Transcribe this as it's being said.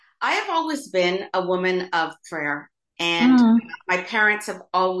I have always been a woman of prayer, and Mm. my parents have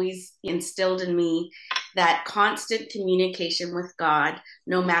always instilled in me that constant communication with God,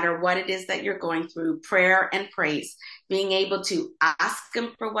 no matter what it is that you're going through, prayer and praise, being able to ask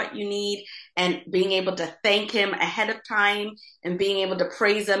Him for what you need and being able to thank Him ahead of time and being able to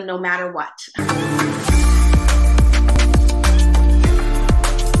praise Him no matter what.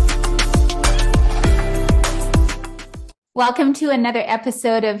 Welcome to another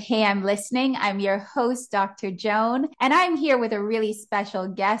episode of Hey, I'm Listening. I'm your host, Dr. Joan, and I'm here with a really special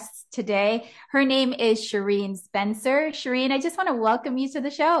guest today. Her name is Shireen Spencer. Shireen, I just want to welcome you to the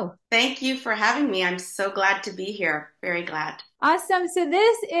show. Thank you for having me. I'm so glad to be here. Very glad. Awesome. So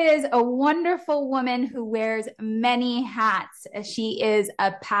this is a wonderful woman who wears many hats. She is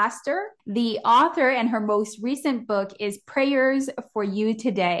a pastor, the author, and her most recent book is Prayers for You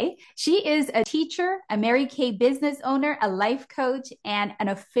Today. She is a teacher, a Mary Kay business owner, a life coach, and an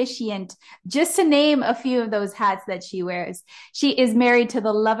officiant, just to name a few of those hats that she wears. She is married to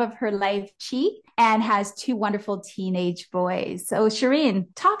the love of her life, Chi, and has two wonderful teenage boys. So Shireen,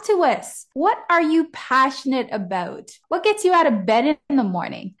 talk to us. What are you passionate about? What gets you out of bed in the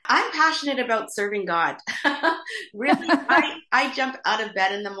morning? I'm passionate about serving God. Really, I jump out of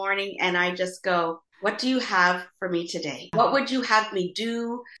bed in the morning and I just go, what do you have for me today? What would you have me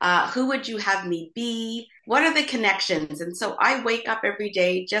do? Who would you have me be? What are the connections? And so I wake up every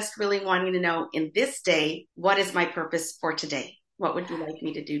day just really wanting to know in this day, what is my purpose for today? What would you like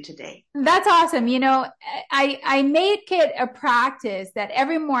me to do today? That's awesome. I make it a practice that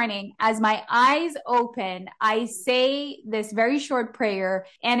every morning as my eyes open, I say this very short prayer,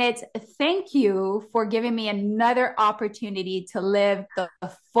 and it's thank you for giving me another opportunity to live the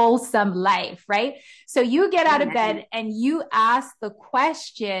fulsome life, right? So you get out of Amen. bed and you ask the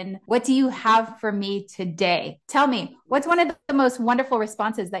question, what do you have for me today? Tell me, what's one of the most wonderful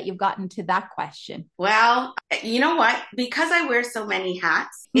responses that you've gotten to that question? Well, you know what? Because I wear so many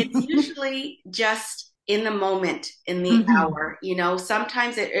hats, it's usually just in the moment, in the Mhm. hour.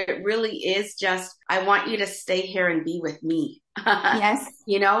 Sometimes it really is just, I want you to stay here and be with me. Yes.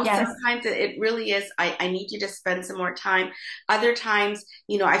 Yes. Sometimes it really is, I need you to spend some more time. Other times,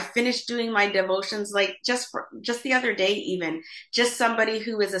 I finished doing my devotions like just the other day, even just somebody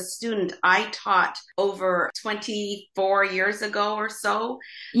who is a student I taught over 24 years ago or so.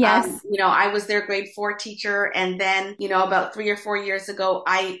 Yes. I was their grade four teacher. And then, about 3 or 4 years ago,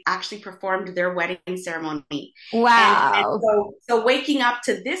 I actually performed their wedding ceremony. And Wow. so waking up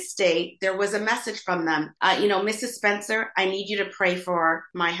to this day, there was a message from them. Mrs. Spencer, I need you to pray for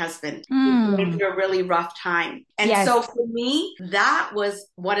my husband. He's going Mm. through a really rough time. And so Yes. for me, that was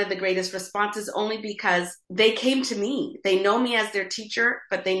one of the greatest responses only because they came to me. They know me as their teacher,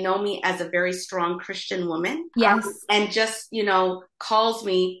 but they know me as a very strong Christian woman. Yes. And just, calls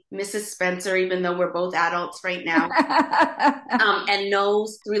me Mrs. Spencer, even though we're both adults right now. And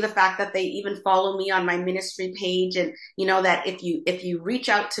knows through the fact that they even follow me on my ministry page, and that if you reach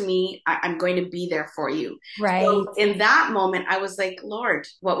out to me, I'm going to be there for you. Right. So in that moment, I was like, Lord,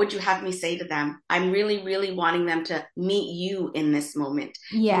 what would you have me say to them? I'm really, really wanting them to meet you in this moment.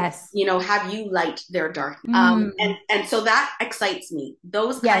 Yes. Have you light their dark. And Mm. and so that excites me.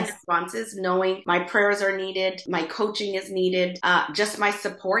 Those kind of Yes. responses, knowing my prayers are needed, my coaching is needed, just my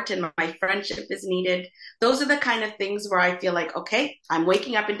support and my friendship is needed. Those are the kind of things where I feel like, okay, I'm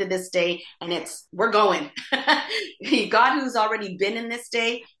waking up into this day and we're going. God, who's already been in this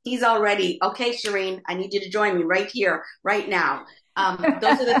day, he's already, okay, Shireen, I need you to join me right here, right now.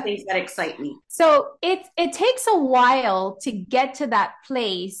 Those are the things that excite me. So it takes a while to get to that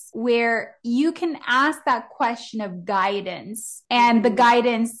place where you can ask that question of guidance and the Mm-hmm.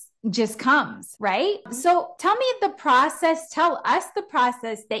 guidance just comes, right? So tell us the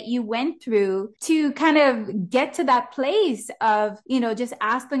process that you went through to kind of get to that place of, just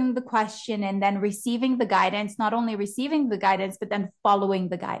asking the question and then receiving the guidance, not only receiving the guidance, but then following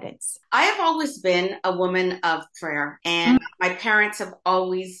the guidance. I have always been a woman of prayer, and my parents have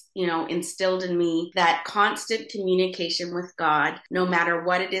always, instilled in me that constant communication with God, no matter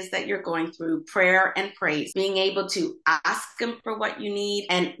what it is that you're going through, prayer and praise, being able to ask Him for what you need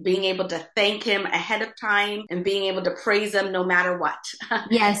and being able to thank Him ahead of time and being able to praise Him no matter what.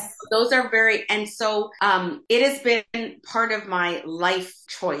 Yes. Those are and so it has been part of my life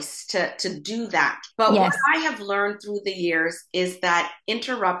choice to do that. But what Yes. I have learned through the years is that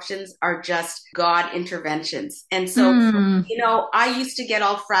interruptions are just God interventions. And so, Mm. I used to get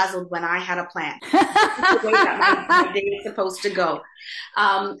all frazzled when I had a plan. The way that my day is supposed to go.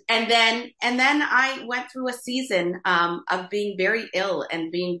 And then I went through a season of being very ill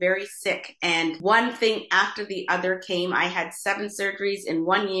and being very sick. And one thing after the other came. I had 7 surgeries in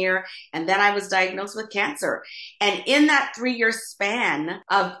 1 year, and then I was diagnosed with cancer. And in that 3 year span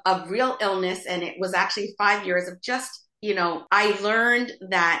of real illness, and it was actually 5 years of just, I learned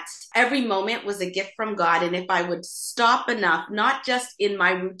that every moment was a gift from God. And if I would stop enough, not just in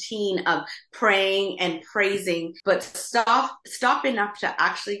my routine of praying and praising, but stop enough to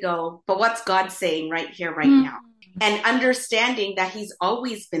actually go, but what's God saying right here, right now? And understanding that he's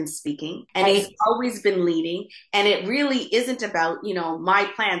always been speaking and he's always been leading. And it really isn't about, my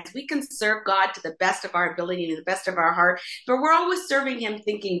plans. We can serve God to the best of our ability and the best of our heart, but we're always serving him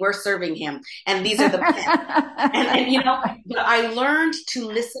thinking we're serving him. And these are the plans. But I learned to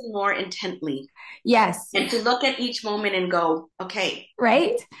listen more intently. Yes. And to look at each moment and go, okay,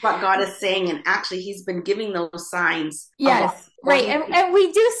 right. What God is saying. And actually he's been giving those signs. Yes. Right. And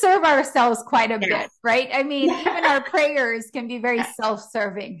we do serve ourselves quite a bit, right? I mean, even our prayers can be very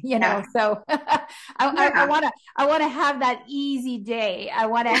self-serving, so I want to have that easy day. I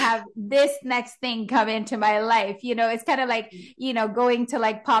want to have this next thing come into my life. It's kind of like, going to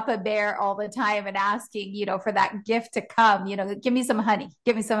like Papa Bear all the time and asking, for that gift to come, give me some honey,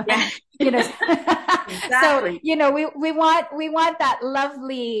 give me some honey, Exactly. So, we want that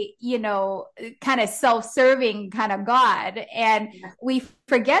lovely, kind of self-serving kind of God. And we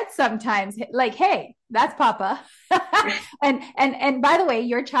forget sometimes, like, hey, that's Papa. and by the way,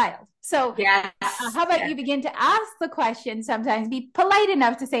 you're a child. So how about you begin to ask the question sometimes, be polite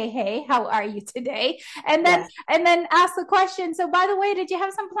enough to say, hey, how are you today? And then ask the question. So by the way, did you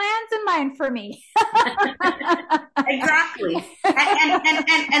have some plans in mind for me? Exactly.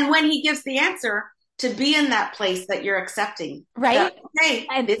 And when he gives the answer, to be in that place that you're accepting. Right. Hey,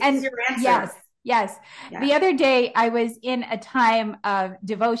 this is your answer. Yes. Yes. Yeah. The other day I was in a time of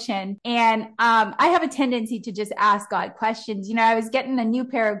devotion, and I have a tendency to just ask God questions. I was getting a new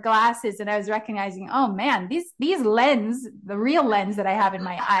pair of glasses and I was recognizing, oh man, these lens, the real lens that I have in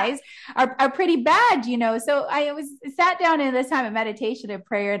my eyes are pretty bad, So I sat down in this time of meditation and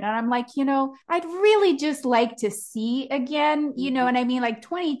prayer, and I'm like, I'd really just like to see again, and I mean like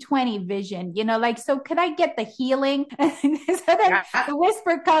 20/20 vision, so could I get the healing? So then the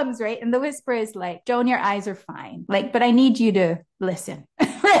whisper comes, right? And the whisper is like, Joan, your eyes are fine. Like, but I need you to listen. Well,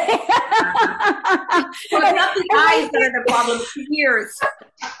 it's not the eyes that are the problem, it's the ears.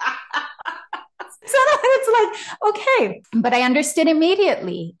 So it's like, okay, but I understood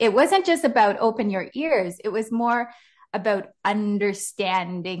immediately. It wasn't just about open your ears. It was more about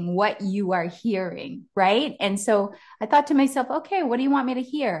understanding what you are hearing, right? And so I thought to myself, okay, what do you want me to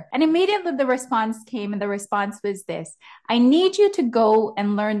hear? And immediately the response came, and the response was this: I need you to go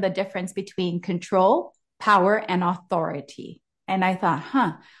and learn the difference between control, power, and authority. And I thought,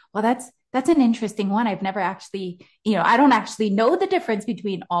 well, that's an interesting one. I've never actually, I don't actually know the difference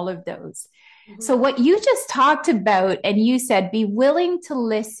between all of those. So what you just talked about, and you said, be willing to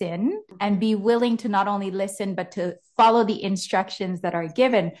listen, and be willing to not only listen, but to follow the instructions that are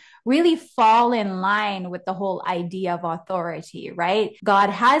given, really fall in line with the whole idea of authority, right? God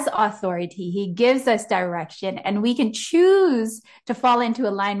has authority. He gives us direction, and we can choose to fall into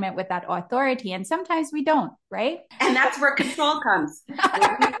alignment with that authority. And sometimes we don't, right? And that's where control comes.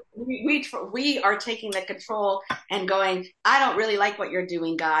 We are taking the control and going, I don't really like what you're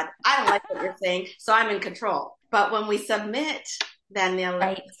doing, God. I don't like what you're saying, so I'm in control. But when we submit, then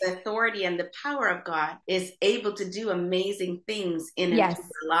the authority and the power of God is able to do amazing things in our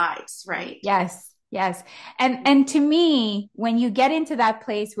lives, right? Yes. Yes. And to me, when you get into that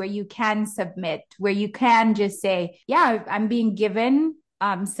place where you can submit, where you can just say, yeah, I'm being given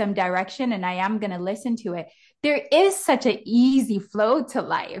some direction and I am going to listen to it, there is such an easy flow to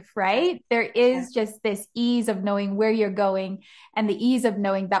life, right? There is just this ease of knowing where you're going, and the ease of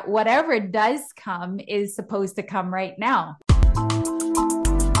knowing that whatever does come is supposed to come right now.